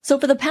So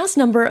for the past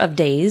number of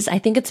days, I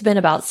think it's been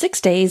about 6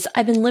 days,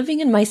 I've been living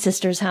in my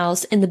sister's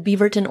house in the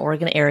Beaverton,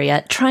 Oregon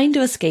area, trying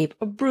to escape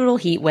a brutal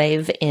heat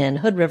wave in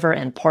Hood River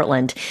and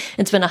Portland.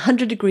 It's been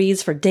 100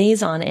 degrees for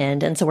days on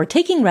end, and so we're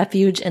taking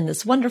refuge in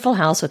this wonderful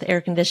house with air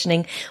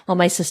conditioning while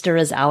my sister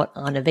is out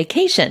on a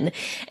vacation.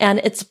 And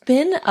it's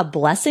been a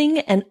blessing,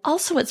 and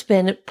also it's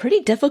been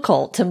pretty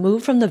difficult to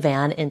move from the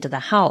van into the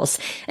house.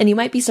 And you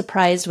might be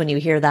surprised when you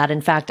hear that.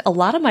 In fact, a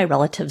lot of my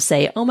relatives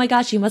say, "Oh my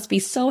gosh, you must be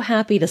so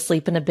happy to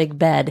sleep in a big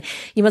bed.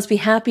 You must be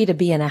happy to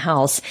be in a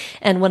house."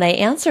 And when I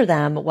answer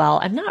them, well,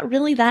 I'm not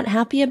really that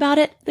happy about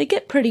it, they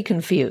get pretty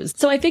confused.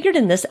 So I figured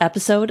in this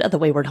episode of the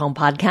Wayward Home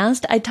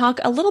Podcast, I'd talk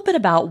a little bit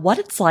about what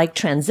it's like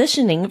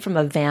transitioning from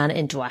a van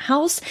into a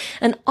house,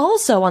 and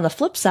also on the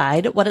flip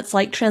side, what it's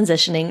like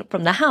transitioning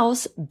from the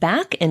house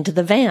back into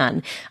the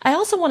van. I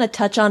also want to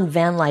touch on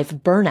van life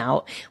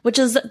burnout, which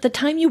is the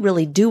time you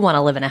really do want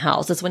to live in a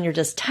house. It's when you're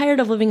just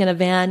tired of living in a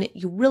van,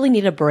 you really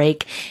need a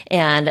break,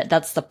 and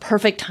that's the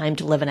perfect time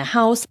to live in a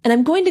house. And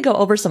I'm going to go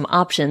over some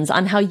options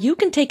on how you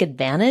can take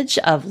advantage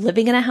of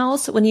living in a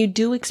house when you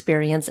do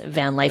experience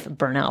van life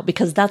burnout,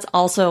 because that's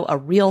also a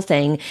real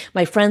thing.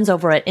 My friends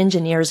over at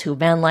Engineers Who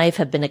Van Life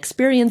have been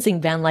experiencing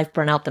van life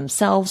burnout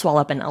themselves while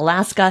up in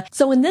Alaska.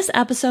 So in this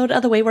episode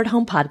of the Wayward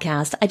Home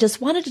Podcast, I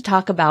just wanted to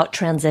talk about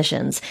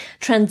transitions,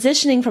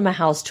 transitioning from a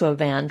house to a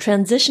van,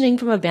 transitioning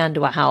from a van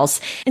to a house,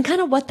 and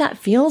kind of what that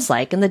feels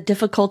like and the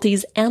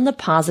difficulties and the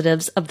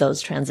positives of those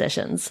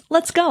transitions.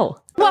 Let's go.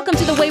 Welcome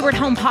to the Wayward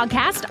Home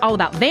Podcast, all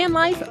about van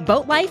life,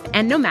 boat life,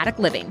 and nomadic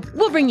living.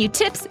 We'll bring you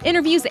tips,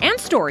 interviews, and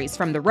stories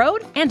from the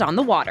road and on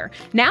the water.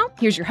 Now,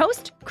 here's your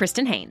host,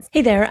 Kristen Haynes.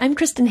 Hey there, I'm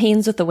Kristen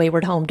Haynes with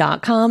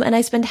thewaywardhome.com, and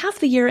I spend half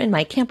the year in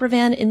my camper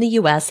van in the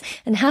U.S.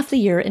 and half the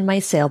year in my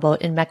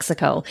sailboat in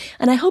Mexico,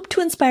 and I hope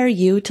to inspire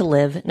you to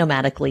live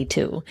nomadically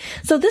too.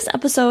 So this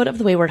episode of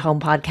the Wayward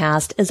Home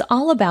Podcast is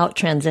all about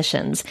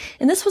transitions,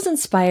 and this was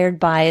inspired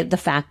by the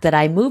fact that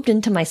I moved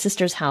into my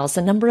sister's house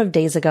a number of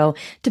days ago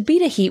to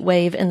beat a heat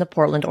wave in the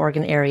Portland,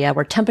 Oregon area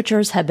where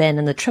temperatures have been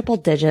in the triple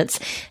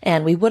digits,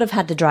 and we would have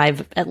had to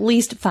drive at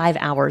least 5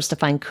 hours to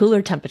find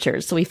cooler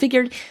temperatures. So we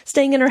figured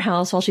staying in her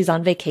house while she's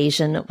on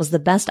vacation was the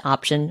best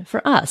option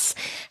for us.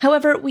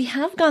 However, we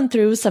have gone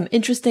through some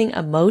interesting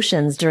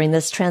emotions during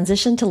this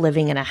transition to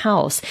living in a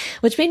house,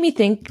 which made me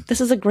think this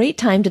is a great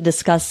time to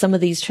discuss some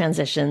of these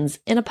transitions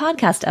in a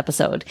podcast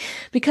episode,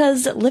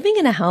 because living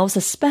in a house,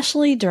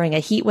 especially during a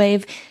heat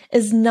wave,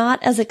 is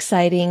not as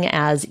exciting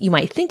as you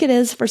might think it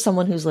is for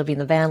someone who's living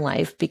the van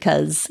life,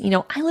 because,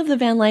 I live the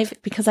van life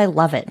because I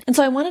love it. And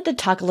so I wanted to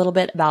talk a little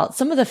bit about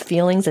some of the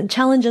feelings and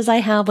challenges I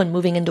have when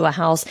moving into a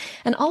house,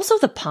 and also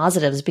the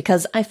positives,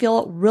 because I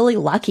feel really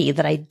lucky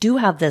that I do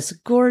have this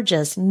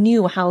gorgeous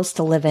new house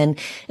to live in.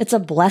 It's a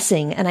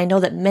blessing. And I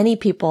know that many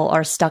people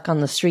are stuck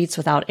on the streets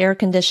without air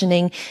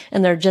conditioning,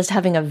 and they're just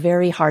having a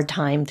very hard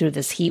time through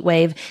this heat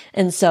wave.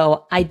 And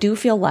so I do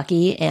feel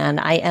lucky, and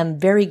I am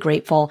very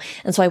grateful.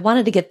 And so I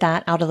wanted to get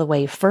that out of the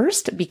way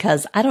first,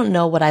 because I don't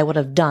know what I would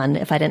have done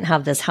if I didn't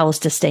have this house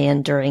to stay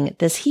in during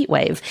this heat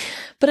wave.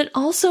 But it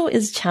also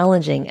is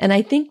challenging. And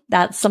I think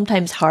that's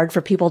sometimes hard for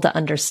people to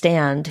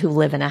understand who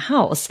live in a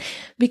house,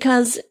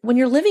 because when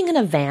you're living in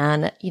a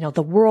van,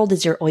 the world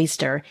is your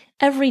oyster.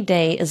 Every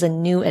day is a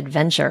new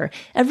adventure.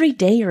 Every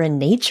day you're in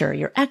nature,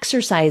 you're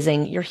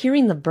exercising, you're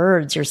hearing the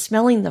birds, you're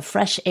smelling the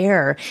fresh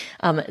air.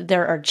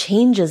 There are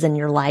changes in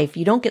your life.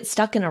 You don't get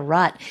stuck in a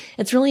rut.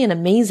 It's really an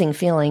amazing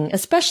feeling,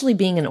 especially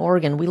being in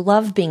Oregon. We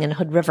love being in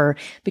Hood River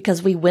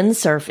because we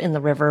windsurf in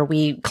the river.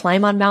 We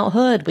climb on Mount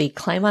Hood. We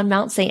climb on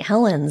Mount St.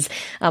 Helens.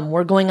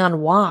 We're going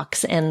on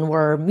walks and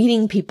we're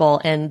meeting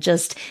people, and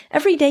just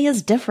every day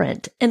is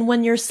different. And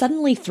when you're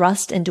suddenly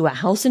thrust into a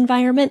house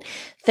environment,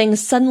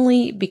 things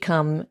suddenly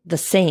become the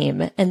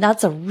same. And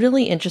that's a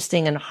really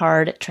interesting and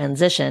hard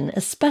transition,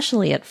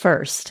 especially at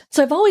first.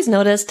 So I've always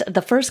noticed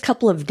the first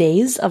couple of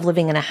days of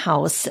living in a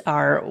house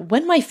are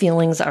when my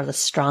feelings are the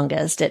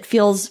strongest. It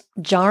feels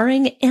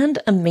jarring and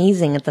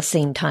amazing at the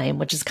same time,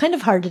 which is kind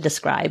of hard to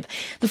describe.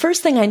 The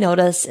first thing I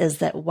notice is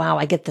that, wow,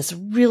 I get this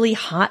really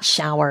hot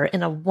shower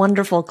in a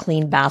wonderful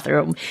clean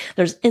bathroom.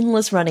 There's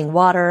endless running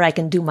water. I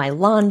can do my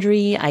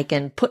laundry. I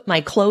can put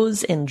my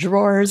clothes in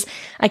drawers.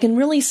 I can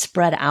really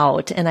spread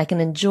out, and I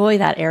can enjoy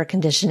that air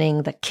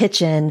conditioning, the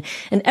kitchen,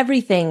 and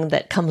everything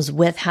that comes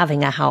with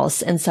having a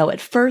house. And so at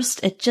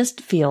first, it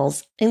just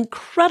feels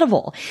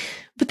incredible.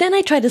 But then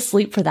I try to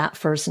sleep for that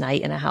first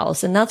night in a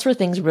house, and that's where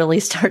things really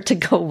start to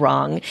go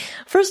wrong.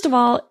 First of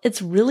all,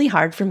 it's really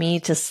hard for me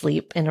to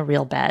sleep in a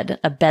real bed,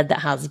 a bed that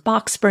has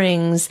box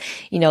springs,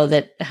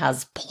 that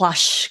has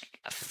plush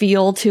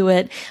feel to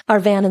it. Our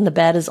van in the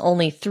bed is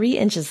only 3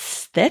 inches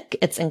thick.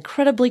 It's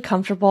incredibly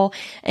comfortable,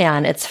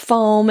 and it's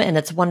foam, and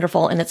it's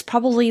wonderful. And it's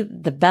probably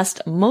the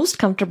best, most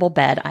comfortable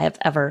bed I have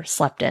ever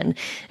slept in.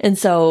 And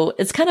so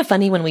it's kind of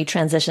funny when we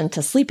transition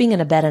to sleeping in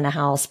a bed in a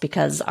house,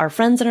 because our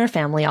friends and our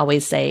family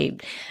always say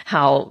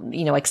how,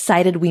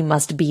 excited we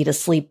must be to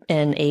sleep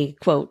in a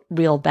quote,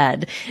 real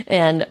bed.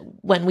 And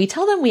when we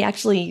tell them we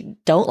actually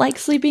don't like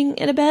sleeping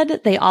in a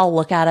bed, they all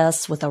look at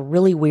us with a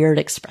really weird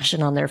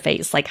expression on their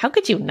face. Like, how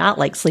could you not that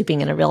like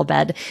sleeping in a real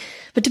bed?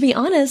 But to be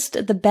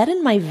honest, the bed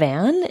in my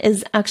van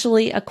is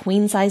actually a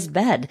queen-sized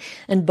bed,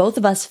 and both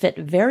of us fit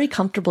very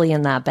comfortably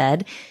in that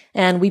bed.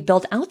 And we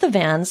built out the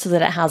van so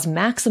that it has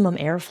maximum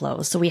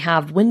airflow. So we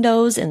have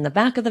windows in the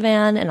back of the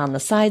van and on the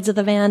sides of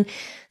the van.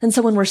 And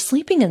so when we're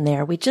sleeping in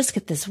there, we just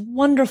get this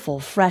wonderful,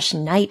 fresh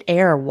night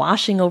air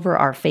washing over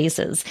our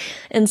faces.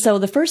 And so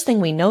the first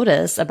thing we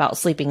notice about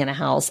sleeping in a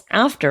house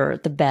after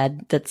the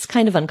bed that's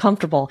kind of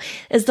uncomfortable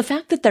is the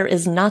fact that there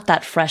is not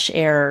that fresh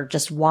air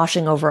just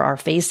washing over our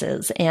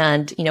faces.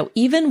 And,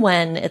 even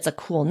when it's a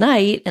cool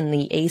night and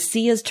the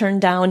AC is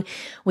turned down,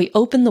 we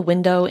open the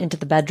window into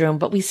the bedroom,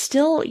 but we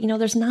still,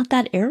 there's not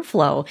that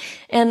airflow.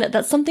 And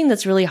that's something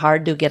that's really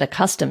hard to get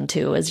accustomed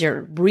to as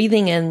you're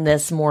breathing in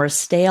this more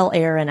stale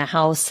air in a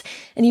house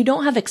and you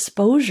don't have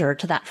exposure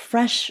to that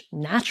fresh,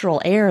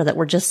 natural air that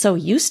we're just so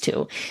used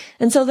to.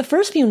 And so the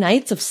first few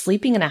nights of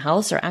sleeping in a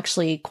house are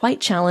actually quite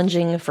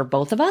challenging for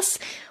both of us.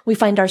 We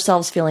find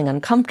ourselves feeling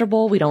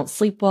uncomfortable. We don't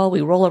sleep well.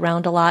 We roll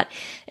around a lot.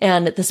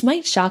 And this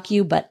might shock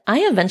you, but I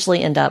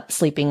eventually end up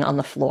sleeping on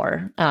the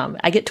floor.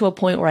 I get to a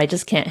point where I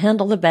just can't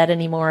handle the bed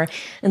anymore.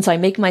 And so I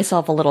make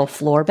myself a little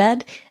floor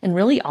bed. And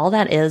really all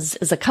that is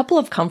a couple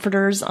of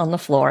comforters on the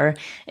floor.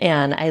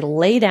 And I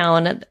lay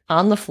down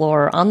on the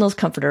floor on those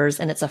comforters,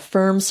 and it's a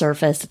firm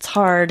surface. It's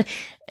hard.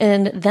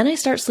 And then I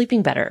start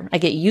sleeping better. I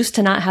get used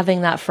to not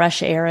having that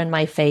fresh air in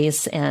my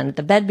face, and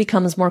the bed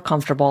becomes more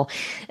comfortable,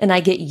 and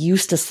I get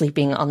used to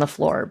sleeping on the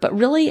floor. But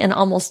really, in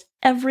almost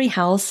every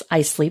house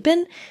I sleep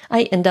in,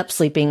 I end up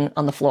sleeping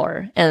on the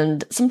floor.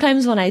 And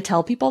sometimes when I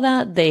tell people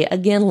that, they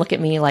again look at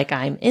me like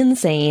I'm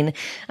insane,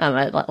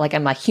 like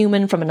I'm a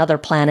human from another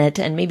planet.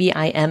 And maybe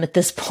I am at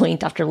this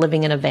point after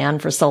living in a van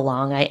for so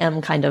long. I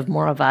am kind of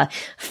more of a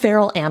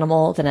feral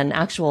animal than an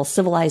actual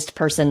civilized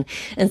person.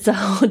 And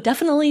so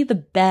definitely the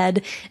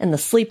bed and the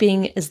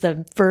sleeping is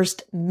the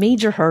first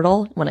major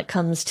hurdle when it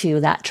comes to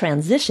that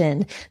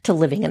transition to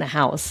living in a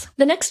house.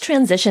 The next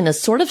transition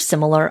is sort of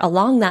similar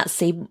along that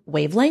same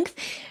wavelength,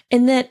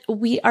 in that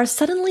we are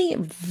suddenly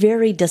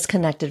very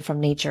disconnected from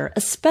nature,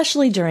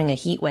 especially during a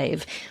heat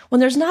wave. When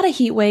there's not a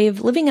heat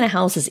wave, living in a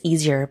house is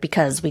easier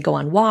because we go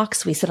on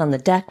walks, we sit on the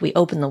deck, we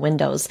open the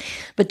windows.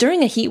 But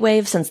during a heat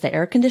wave, since the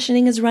air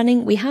conditioning is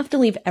running, we have to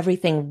leave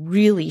everything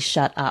really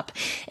shut up.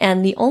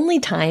 And the only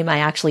time I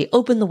actually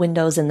opened the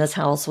windows in this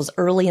house was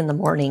early in the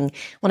morning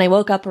when I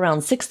woke up around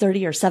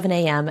 6:30 or 7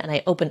 a.m. and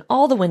I opened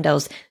all the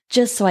windows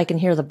just so I can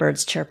hear the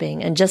birds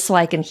chirping and just so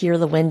I can hear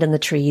the wind in the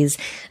trees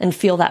and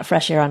feel that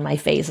fresh air on my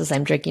face as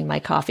I'm drinking my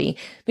coffee.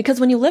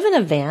 Because when you live in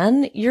a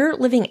van, you're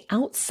living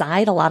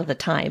outside a lot of the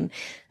time.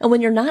 And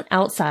when you're not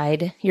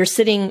outside, you're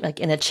sitting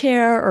like in a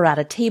chair or at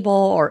a table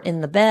or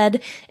in the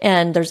bed,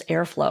 and there's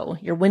airflow.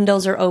 Your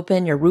windows are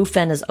open, your roof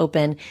vent is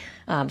open.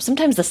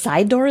 Sometimes the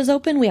side door is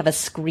open. We have a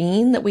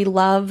screen that we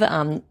love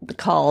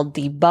called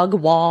the bug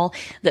wall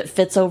that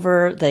fits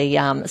over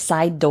the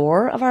side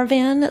door of our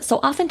van. So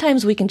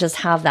oftentimes we can just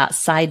have that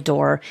side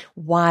door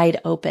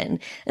wide open.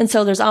 And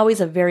so there's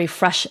always a very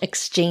fresh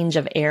exchange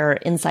of air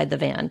inside the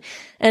van.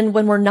 And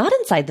when we're not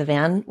inside the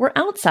van, we're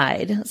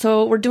outside.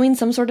 So we're doing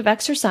some sort of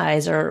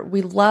exercise, or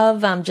we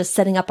love just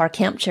setting up our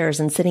camp chairs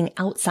and sitting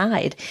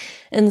outside.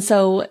 And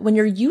so when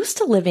you're used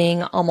to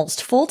living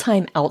almost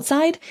full-time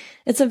outside,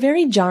 it's a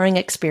very jarring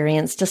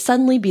experience to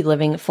suddenly be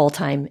living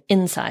full-time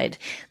inside.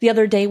 The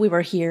other day we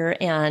were here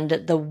and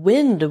the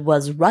wind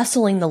was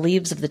rustling the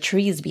leaves of the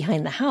trees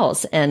behind the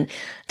house. And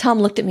Tom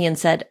looked at me and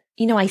said,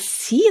 I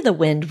see the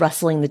wind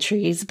rustling the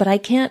trees, but I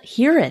can't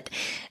hear it.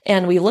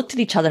 And we looked at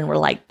each other and we're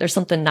like, there's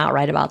something not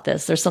right about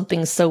this. There's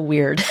something so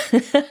weird.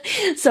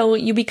 So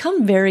you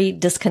become very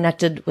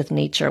disconnected with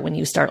nature when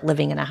you start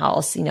living in a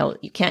house.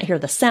 You can't hear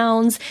the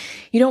sounds.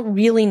 You don't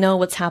really know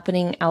what's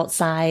happening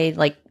outside.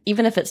 Like,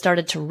 even if it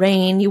started to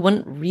rain, you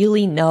wouldn't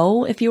really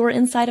know if you were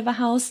inside of a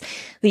house.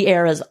 The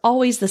air is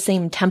always the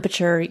same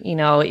temperature.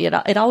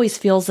 It always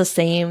feels the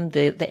same.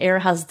 The air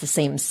has the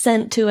same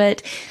scent to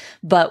it.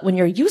 But when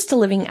you're used to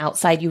living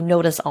outside, you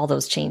notice all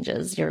those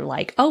changes. You're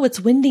like, oh, it's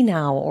windy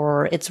now,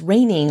 or it's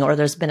raining, or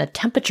there's been a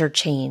temperature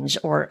change,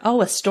 or,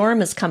 oh, a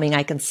storm is coming.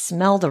 I can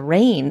smell the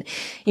rain.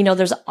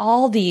 There's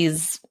all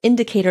these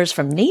indicators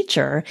from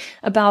nature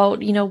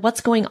about,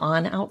 what's going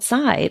on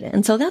outside.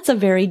 And so that's a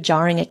very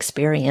jarring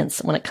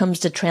experience when it comes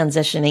to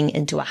transitioning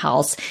into a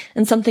house,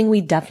 and something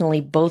we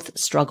definitely both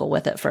struggle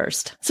with at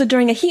first. So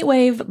during a heat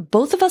wave,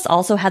 both of us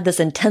also had this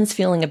intense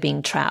feeling of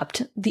being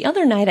trapped. The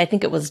other night, I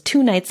think it was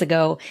 2 nights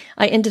ago,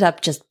 I ended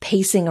up just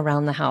pacing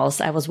around the house.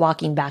 I was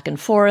walking back and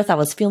forth. I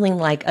was feeling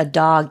like a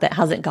dog that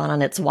hasn't gone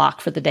on its walk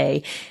for the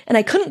day. And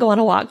I couldn't go on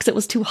a walk because it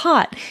was too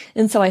hot.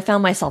 And so I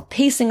found myself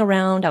pacing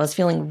around. I was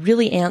feeling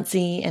really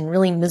antsy and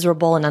really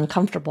miserable and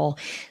uncomfortable.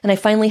 And I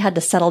finally had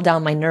to settle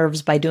down my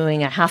nerves by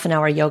doing a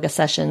half-an-hour yoga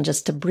session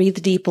just to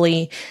breathe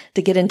deeply,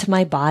 to get into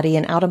my body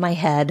and out of my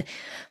head.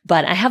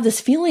 But I have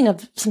this feeling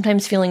of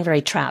sometimes feeling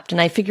very trapped.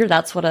 And I figure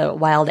that's what a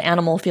wild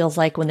animal feels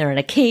like when they're in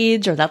a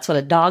cage, or that's what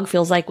a dog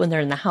feels like when they're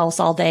in the house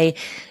all day.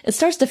 It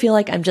starts to feel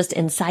like I'm just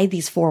inside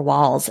these four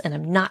walls and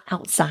I'm not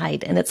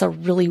outside. And it's a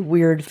really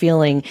weird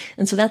feeling.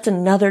 And so that's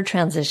another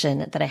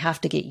transition that I have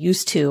to get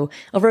used to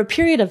over a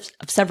period of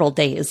several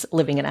days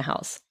living in a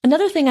house.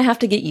 Another thing I have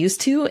to get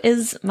used to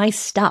is my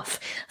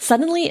stuff.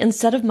 Suddenly,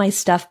 instead of my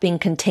stuff being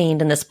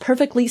contained in this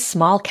perfectly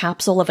small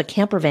capsule of a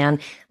camper van,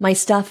 my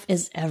stuff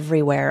is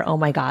everywhere. Oh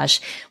my gosh.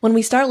 When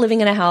we start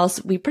living in a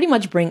house, we pretty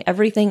much bring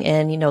everything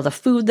in, the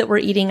food that we're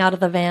eating out of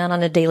the van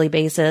on a daily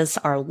basis,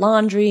 our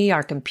laundry,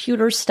 our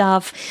computer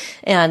stuff.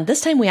 And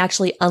this time we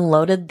actually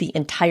unloaded the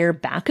entire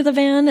back of the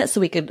van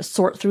so we could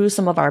sort through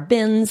some of our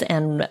bins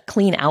and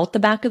clean out the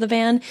back of the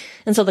van.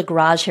 And so the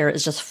garage here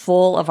is just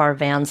full of our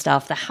van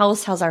stuff. The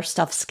house has our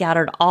stuff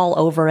scattered all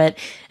over it,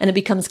 and it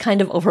becomes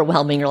kind of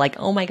overwhelming. You're like,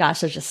 oh my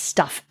gosh, there's just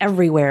stuff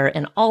everywhere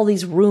in all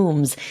these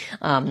rooms.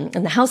 And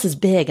the house is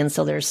big, and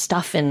so there's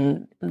stuff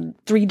in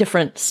 3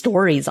 different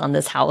stories on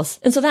this house.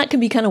 And so that can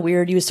be kind of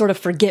weird. You sort of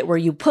forget where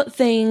you put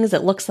things.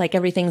 It looks like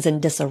everything's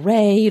in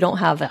disarray. You don't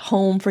have a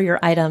home for your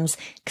items.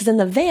 Because in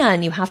the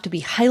van, you have to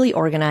be highly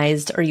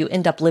organized or you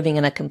end up living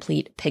in a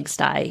complete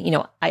pigsty.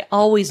 I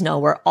always know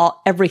where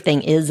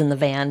everything is in the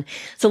van.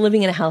 So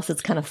living in a house,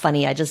 it's kind of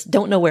funny. I just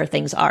don't know where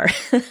things are.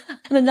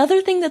 And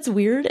another thing that's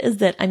weird is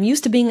that I'm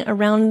used to being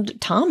around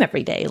Tom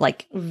every day,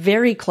 like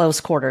very close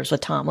quarters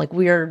with Tom. Like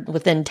we're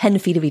within 10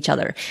 feet of each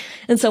other.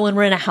 And so when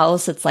we're in a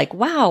house, it's like,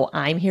 wow,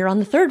 I'm here on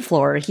the 3rd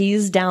floor.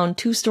 He's down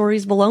 2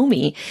 stories below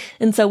me.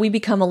 And so we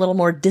become a little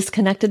more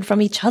disconnected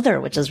from each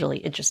other, which is really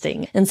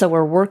interesting. And so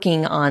we're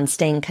working on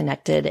staying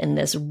connected in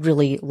this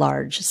really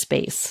large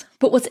space.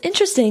 But what's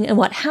interesting and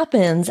what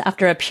happens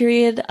after a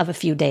period of a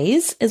few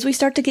days is we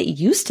start to get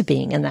used to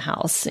being in the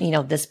house.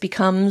 This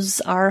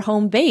becomes our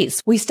home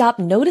base. We stop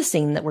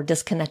noticing that we're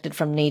disconnected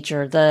from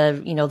nature.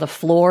 The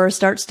floor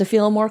starts to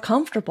feel more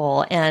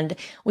comfortable, and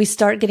we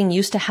start getting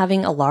used to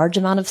having a large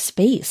amount of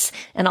space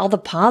and all the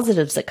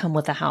positives that come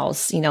with the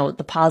house.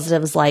 The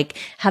positives like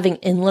having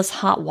endless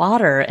hot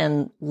water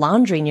and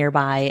laundry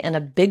nearby and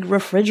a big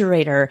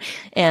refrigerator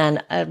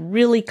and a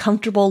really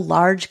comfortable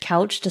large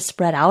couch to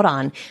spread out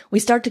on. We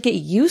start to get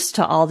used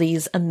to all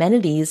these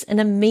amenities and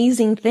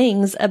amazing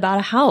things about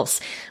a house,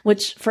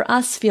 which for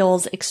us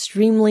feels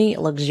extremely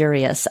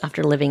luxurious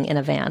after living in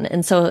a van.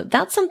 And so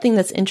that's something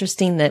that's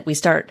interesting, that we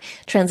start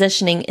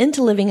transitioning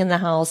into living in the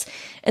house,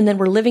 and then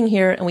we're living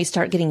here and we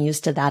start getting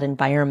used to that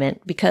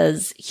environment,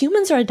 because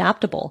humans are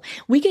adaptable.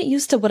 We get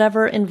used to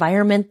whatever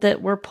environment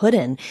that we're put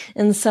in.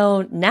 And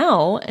so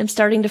now I'm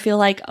starting to feel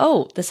like,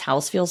 oh, this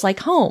house feels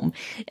like home.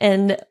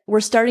 And we're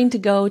starting to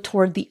go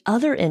toward the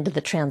other end of the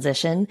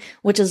transition,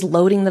 which is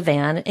loading the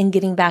van and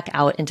getting back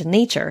out into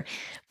nature.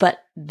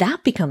 But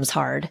that becomes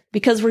hard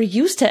because we're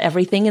used to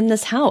everything in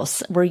this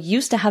house. We're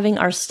used to having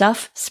our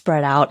stuff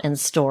spread out and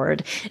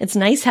stored. It's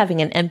nice having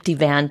an empty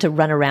van to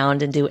run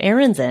around and do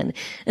errands in.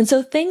 And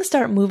so things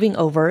start moving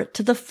over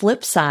to the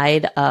flip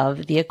side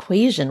of the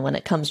equation when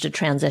it comes to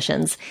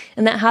transitions.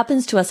 And that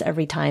happens to us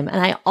every time. And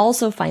I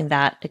also find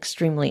that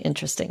extremely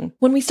interesting.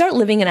 When we start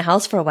living in a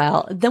house for a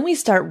while, then we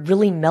start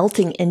really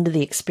melting into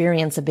the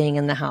experience of being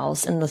in the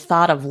house, and the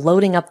thought of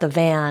loading up the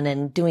van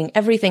and doing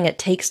everything it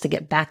takes to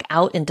get back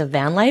out into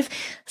van life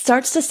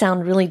starts to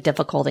sound really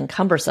difficult and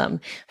cumbersome.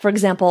 For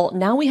example,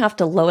 now we have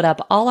to load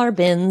up all our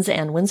bins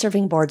and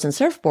windsurfing boards and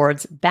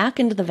surfboards back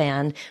into the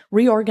van,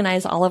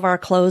 reorganize all of our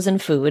clothes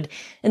and food,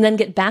 and then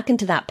get back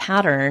into that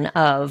pattern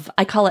of,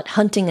 I call it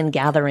hunting and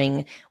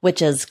gathering,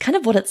 which is kind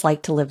of what it's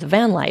like to live the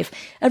van life.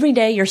 Every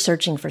day you're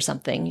searching for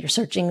something. You're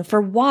searching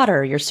for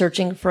water. You're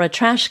searching for a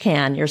trash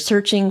can. You're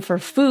searching for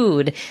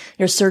food.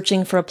 You're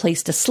searching for a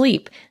place to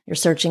sleep. You're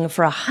searching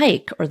for a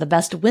hike or the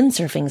best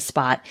windsurfing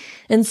spot.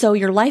 And so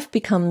your life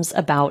becomes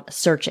about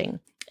searching.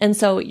 And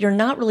so you're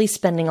not really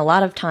spending a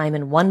lot of time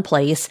in one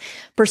place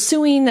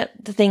pursuing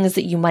the things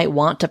that you might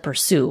want to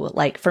pursue.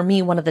 Like for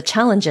me, one of the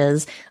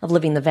challenges of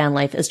living the van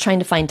life is trying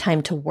to find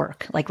time to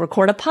work, like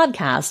record a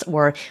podcast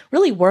or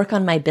really work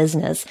on my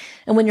business.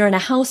 And when you're in a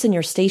house and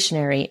you're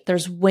stationary,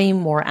 there's way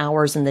more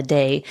hours in the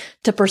day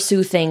to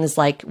pursue things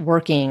like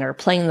working or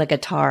playing the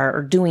guitar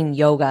or doing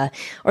yoga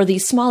or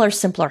these smaller,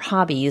 simpler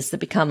hobbies that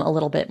become a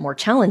little bit more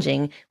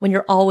challenging when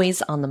you're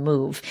always on the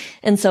move.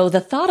 And so the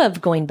thought of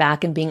going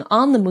back and being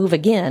on the move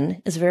again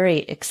is very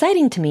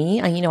exciting to me.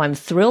 I'm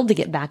thrilled to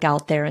get back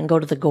out there and go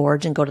to the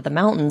gorge and go to the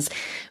mountains,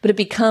 but it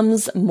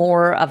becomes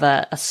more of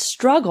a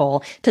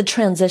struggle to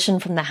transition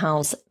from the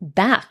house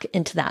back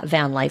into that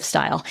van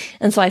lifestyle.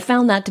 And so I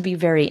found that to be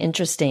very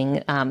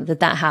interesting,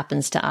 that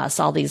happens to us,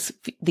 all these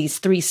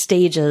 3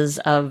 stages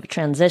of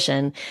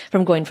transition,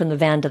 from going from the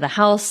van to the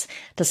house,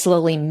 to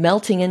slowly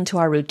melting into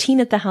our routine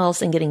at the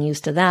house and getting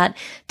used to that,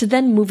 to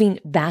then moving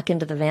back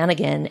into the van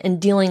again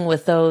and dealing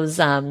with those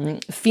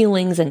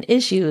feelings and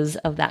issues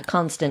of of that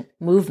constant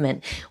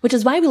movement, which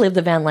is why we live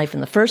the van life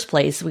in the first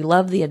place. We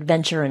love the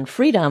adventure and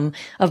freedom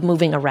of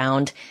moving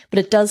around, but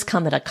it does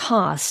come at a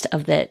cost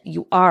of that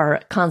you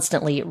are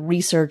constantly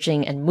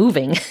researching and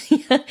moving.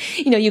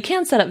 You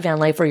can set up van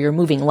life where you're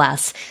moving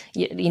less,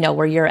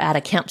 where you're at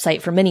a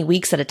campsite for many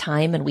weeks at a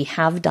time. And we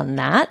have done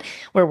that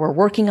where we're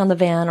working on the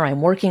van, or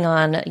I'm working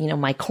on,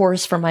 my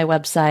course for my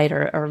website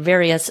or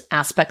various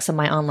aspects of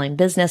my online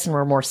business, and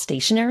we're more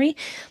stationary.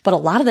 But a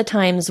lot of the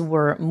times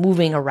we're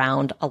moving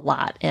around a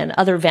lot, and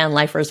other van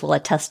lifers will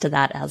attest to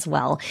that as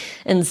well.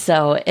 And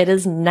so it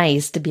is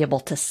nice to be able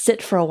to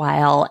sit for a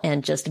while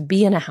and just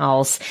be in a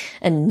house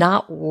and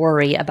not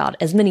worry about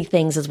as many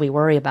things as we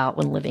worry about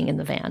when living in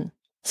the van.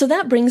 So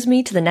that brings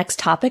me to the next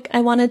topic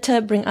I wanted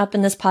to bring up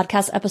in this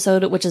podcast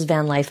episode, which is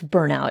van life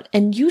burnout.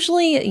 And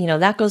usually,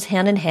 that goes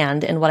hand in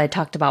hand in what I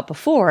talked about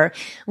before,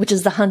 which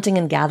is the hunting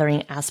and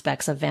gathering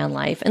aspects of van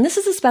life. And this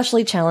is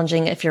especially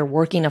challenging if you're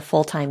working a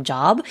full-time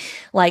job,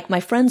 like my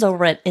friends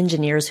over at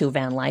Engineers Who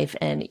Van Life.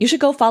 And you should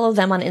go follow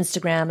them on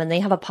Instagram, and they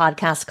have a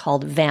podcast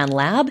called Van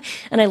Lab.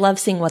 And I love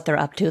seeing what they're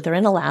up to. They're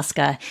in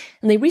Alaska,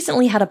 and they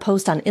recently had a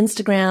post on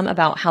Instagram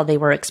about how they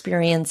were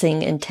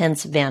experiencing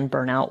intense van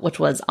burnout, which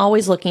was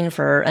always looking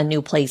for a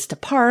new place to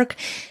park,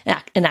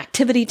 an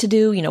activity to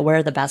do, where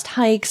are the best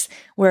hikes,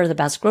 where are the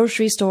best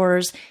grocery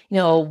stores,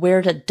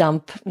 where to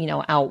dump,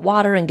 out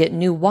water and get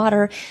new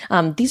water.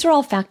 These are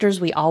all factors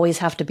we always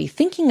have to be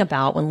thinking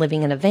about when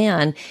living in a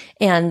van.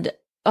 And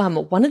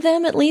one of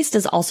them, at least,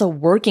 is also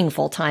working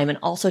full time and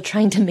also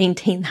trying to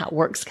maintain that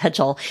work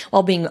schedule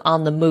while being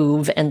on the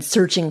move and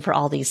searching for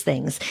all these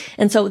things.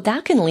 And so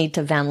that can lead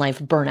to van life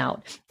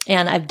burnout.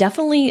 And I've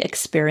definitely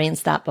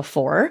experienced that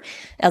before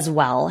as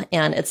well.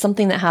 And it's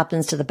something that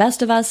happens to the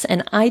best of us.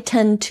 And I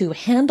tend to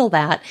handle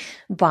that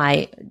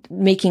by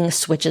making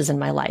switches in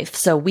my life.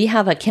 So we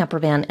have a camper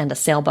van and a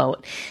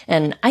sailboat.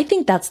 And I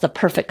think that's the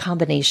perfect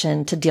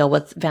combination to deal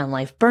with van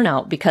life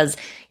burnout because,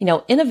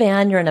 in a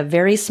van, you're in a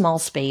very small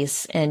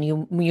space and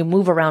you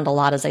move around a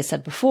lot, as I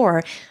said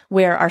before,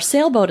 where our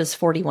sailboat is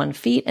 41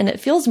 feet and it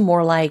feels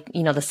more like,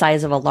 the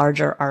size of a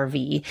larger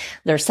RV.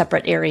 There are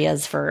separate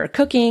areas for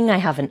cooking. I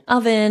have an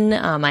oven.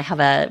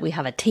 We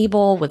have a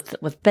table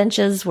with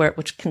benches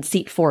which can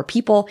seat 4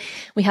 people.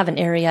 We have an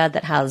area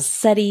that has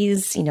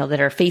settees, that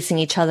are facing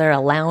each other, a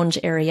lounge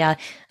area,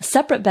 a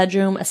separate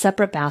bedroom, a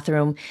separate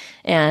bathroom,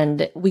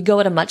 and we go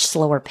at a much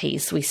slower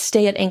pace. We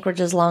stay at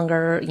anchorages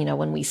longer.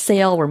 When we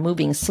sail, we're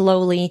moving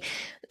slowly.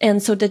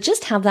 And so to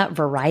just have that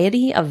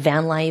variety of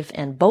van life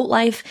and boat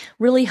life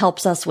really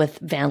helps us with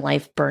van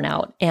life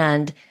burnout.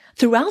 And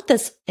throughout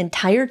this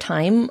entire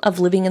time of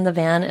living in the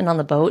van and on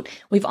the boat,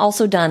 we've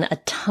also done a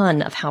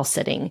ton of house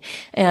sitting.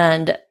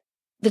 And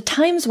the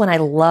times when I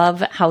love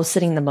house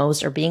sitting the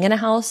most or being in a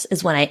house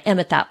is when I am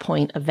at that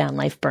point of van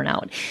life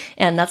burnout.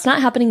 And that's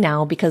not happening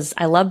now because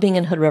I love being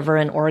in Hood River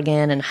and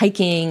Oregon and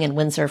hiking and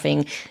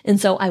windsurfing.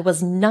 And so I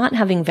was not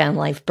having van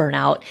life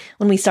burnout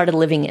when we started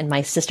living in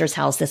my sister's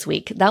house this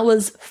week. That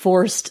was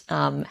forced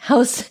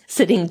house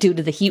sitting due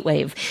to the heat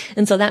wave.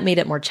 And so that made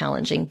it more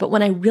challenging. But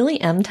when I really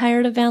am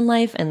tired of van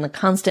life and the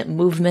constant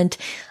movement,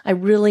 I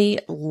really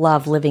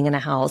love living in a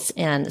house.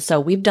 And so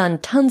we've done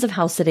tons of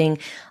house sitting.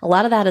 A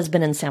lot of that has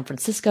been in San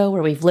Francisco,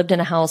 where we've lived in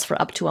a house for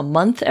up to a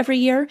month every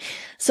year.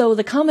 So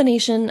the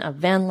combination of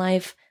van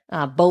life,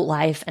 boat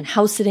life, and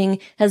house sitting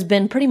has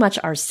been pretty much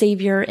our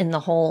savior in the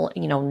whole,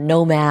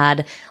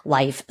 nomad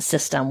life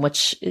system,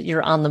 which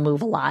you're on the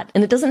move a lot.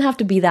 And it doesn't have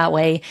to be that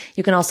way.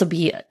 You can also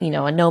be,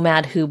 a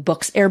nomad who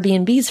books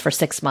Airbnbs for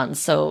 6 months.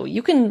 So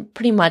you can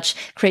pretty much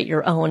create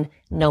your own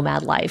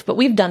nomad life, but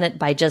we've done it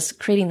by just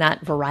creating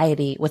that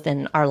variety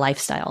within our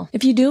lifestyle.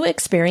 If you do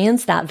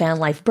experience that van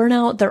life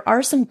burnout, there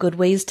are some good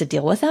ways to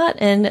deal with that.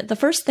 And the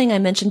first thing I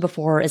mentioned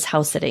before is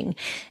house sitting.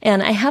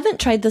 And I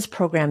haven't tried this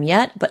program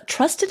yet, but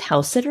Trusted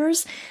House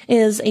Sitters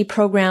is a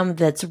program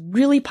that's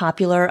really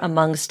popular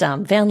amongst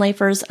van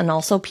lifers and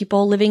also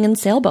people living in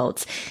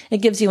sailboats. It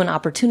gives you an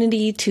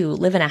opportunity to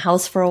live in a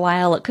house for a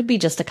while. It could be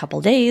just a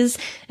couple days.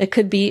 It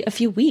could be a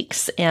few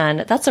weeks.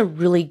 And that's a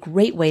really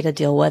great way to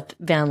deal with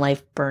van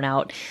life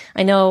burnout.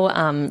 I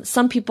know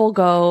some people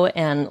go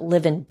and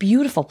live in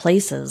beautiful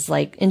places,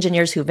 like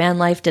Engineers Who Van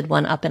Life did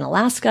one up in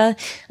Alaska.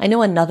 I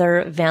know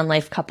another van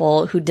life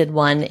couple who did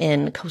one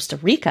in Costa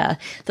Rica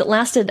that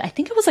lasted, I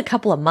think it was a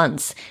couple of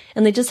months,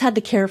 and they just had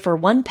to care for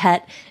one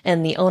pet,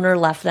 and the owner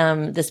left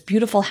them this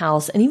beautiful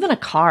house and even a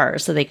car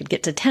so they could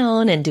get to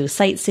town and do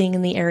sightseeing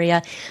in the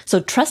area.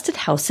 So Trusted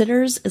House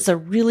Sitters is a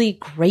really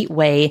great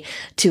way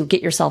to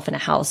get yourself in a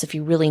house if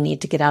you really need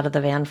to get out of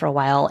the van for a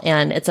while.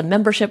 And it's a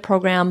membership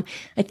program.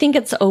 I think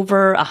it's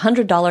over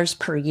 $100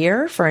 per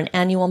year for an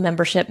annual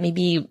membership,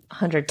 maybe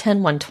 $110,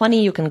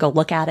 $120. You can go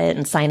look at it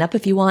and sign up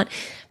if you want,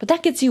 but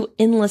that gets you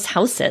endless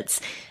house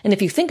sits. And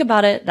if you think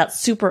about it, that's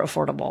super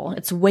affordable.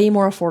 It's way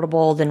more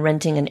affordable than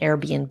renting an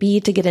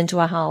Airbnb to get into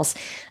a house.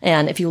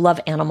 And if you love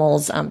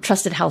animals,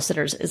 Trusted House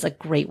Sitters is a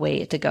great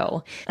way to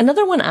go.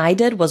 Another one I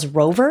did was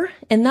Rover,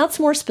 and that's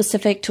more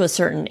specific to a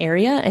certain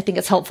area. I think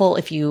it's helpful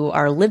if you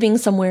are living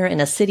somewhere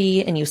in a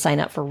city and you sign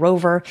up for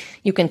Rover.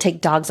 You can take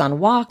dogs on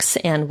walks.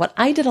 And what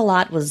I did a a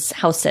lot was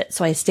house sit.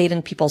 So I stayed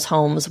in people's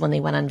homes when they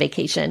went on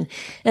vacation.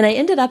 And I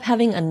ended up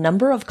having a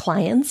number of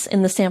clients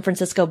in the San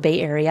Francisco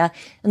Bay Area,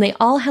 and they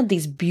all had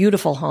these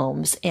beautiful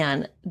homes.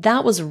 And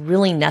that was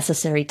really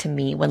necessary to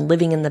me when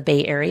living in the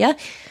Bay Area,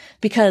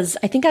 because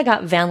I think I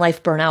got van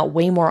life burnout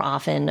way more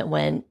often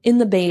when in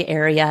the Bay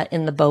Area,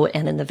 in the boat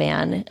and in the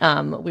van.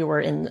 We were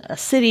in a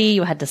city,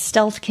 you had to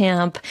stealth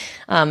camp.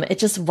 It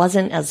just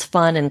wasn't as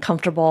fun and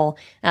comfortable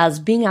as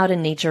being out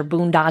in nature,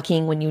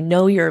 boondocking, when you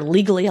know you're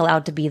legally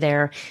allowed to be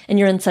there and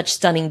you're in such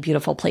stunning,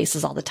 beautiful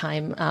places all the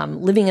time.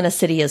 Living in a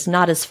city is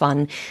not as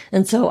fun.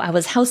 And so I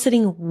was house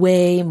sitting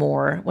way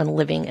more when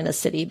living in a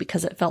city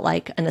because it felt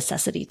like a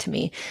necessity to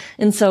me.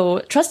 And so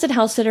Trusted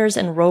House Sitters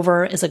and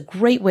Rover is a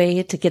great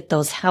way to get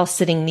those house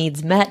sitting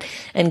needs met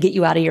and get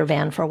you out of your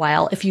van for a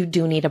while if you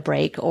do need a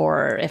break,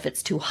 or if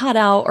it's too hot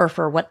out, or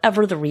for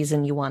whatever the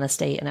reason you want to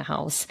stay in a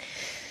house.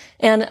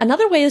 And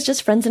another way is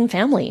just friends and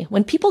family.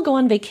 When people go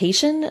on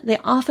vacation, they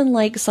often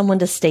like someone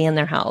to stay in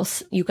their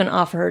house. You can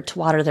offer to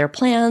water their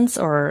plants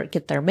or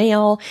get their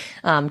mail,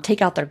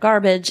 take out their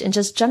garbage, and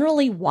just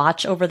generally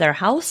watch over their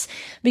house,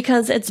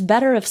 because it's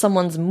better if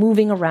someone's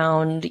moving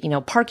around,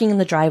 parking in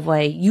the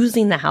driveway,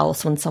 using the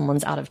house when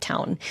someone's out of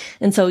town.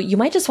 And so you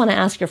might just want to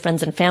ask your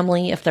friends and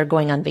family if they're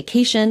going on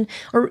vacation,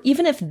 or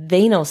even if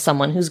they know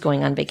someone who's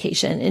going on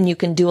vacation, and you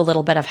can do a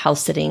little bit of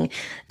house sitting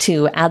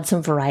to add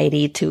some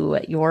variety to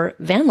your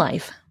van life.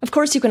 Of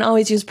course, you can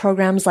always use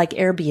programs like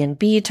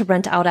Airbnb to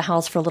rent out a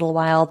house for a little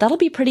while. That'll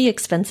be pretty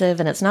expensive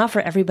and it's not for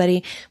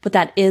everybody, but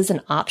that is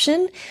an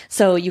option.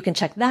 So you can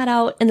check that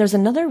out. And there's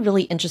another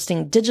really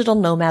interesting digital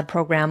nomad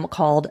program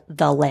called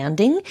The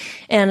Landing.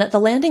 And The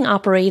Landing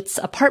operates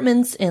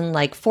apartments in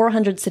like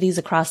 400 cities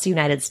across the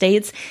United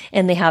States.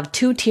 And they have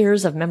 2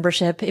 tiers of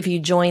membership. If you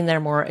join their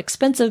more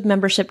expensive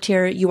membership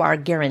tier, you are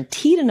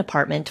guaranteed an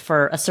apartment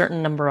for a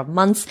certain number of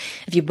months.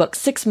 If you book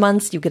 6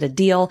 months, you get a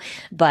deal.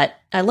 But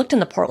I looked in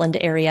the Portland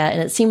area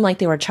and it seemed like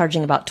they were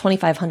charging about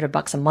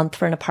 $2,500 a month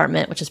for an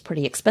apartment, which is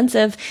pretty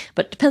expensive,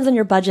 but it depends on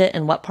your budget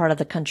and what part of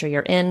the country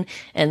you're in.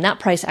 And that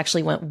price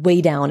actually went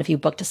way down if you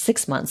booked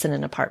 6 months in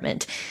an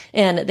apartment.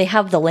 And they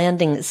have the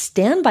Landing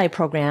standby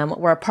program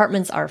where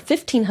apartments are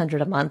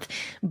 $1,500 a month,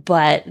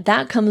 but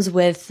that comes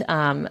with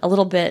a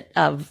little bit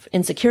of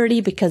insecurity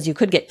because you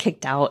could get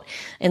kicked out,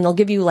 and they'll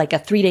give you like a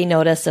 3-day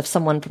notice if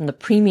someone from the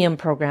premium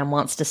program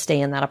wants to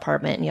stay in that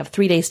apartment, and you have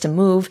 3 days to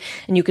move,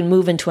 and you can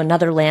move into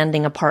another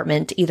Landing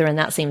apartment either in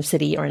that same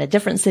city or in a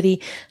different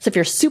city. So if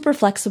you're super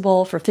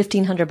flexible, for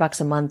 $1,500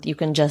 a month, you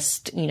can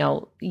just,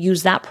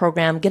 use that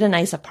program, get a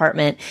nice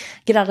apartment,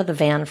 get out of the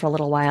van for a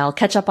little while,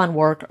 catch up on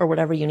work or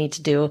whatever you need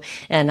to do.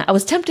 And I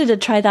was tempted to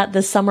try that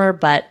this summer,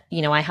 but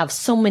I have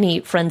so many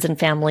friends and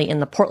family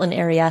in the Portland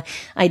area.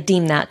 I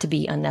deem that to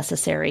be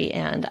unnecessary.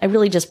 And I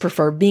really just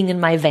prefer being in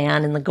my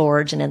van in the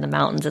gorge and in the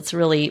mountains. It's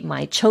really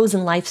my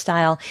chosen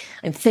lifestyle.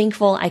 I'm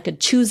thankful I could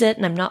choose it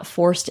and I'm not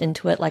forced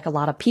into it like a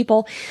lot of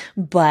people.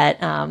 But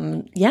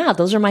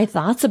those are my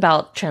thoughts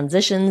about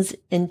transitions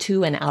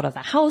into and out of the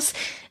house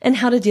and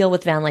how to deal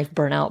with van life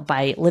burnout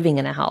by living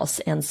in a house.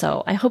 And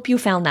so I hope you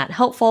found that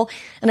helpful.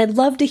 And I'd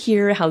love to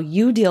hear how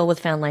you deal with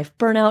van life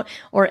burnout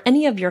or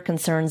any of your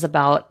concerns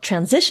about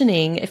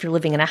transitioning if you're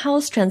living in a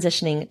house,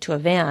 transitioning to a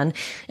van.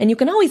 And you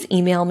can always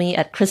email me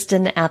at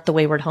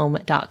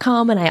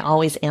Kristen@thewaywardhome.com, and I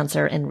always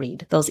answer and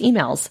read those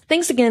emails.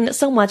 Thanks again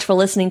so much for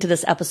listening to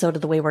this episode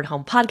of the Wayward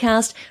Home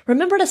Podcast.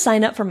 Remember to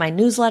sign up for my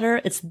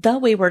newsletter. It's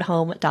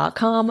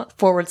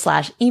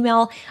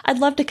thewaywardhome.com/email. I'd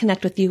love to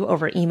connect with you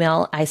over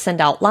email. I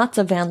send out lots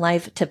of van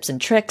life tips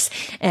and tricks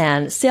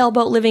and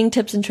sailboat living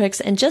tips and tricks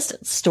and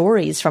just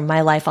stories from my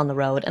life on the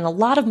road. And a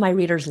lot of my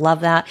readers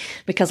love that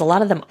because a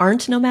lot of them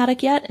aren't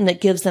nomadic yet, and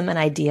it gives them an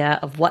idea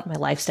of what my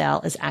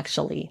lifestyle is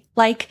actually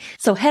like.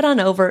 So head on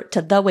over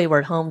to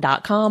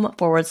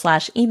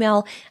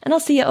thewaywardhome.com/email, and I'll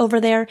see you over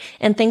there.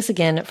 And thanks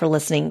again for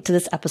listening to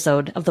this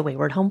episode of the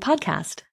Wayward Home Podcast.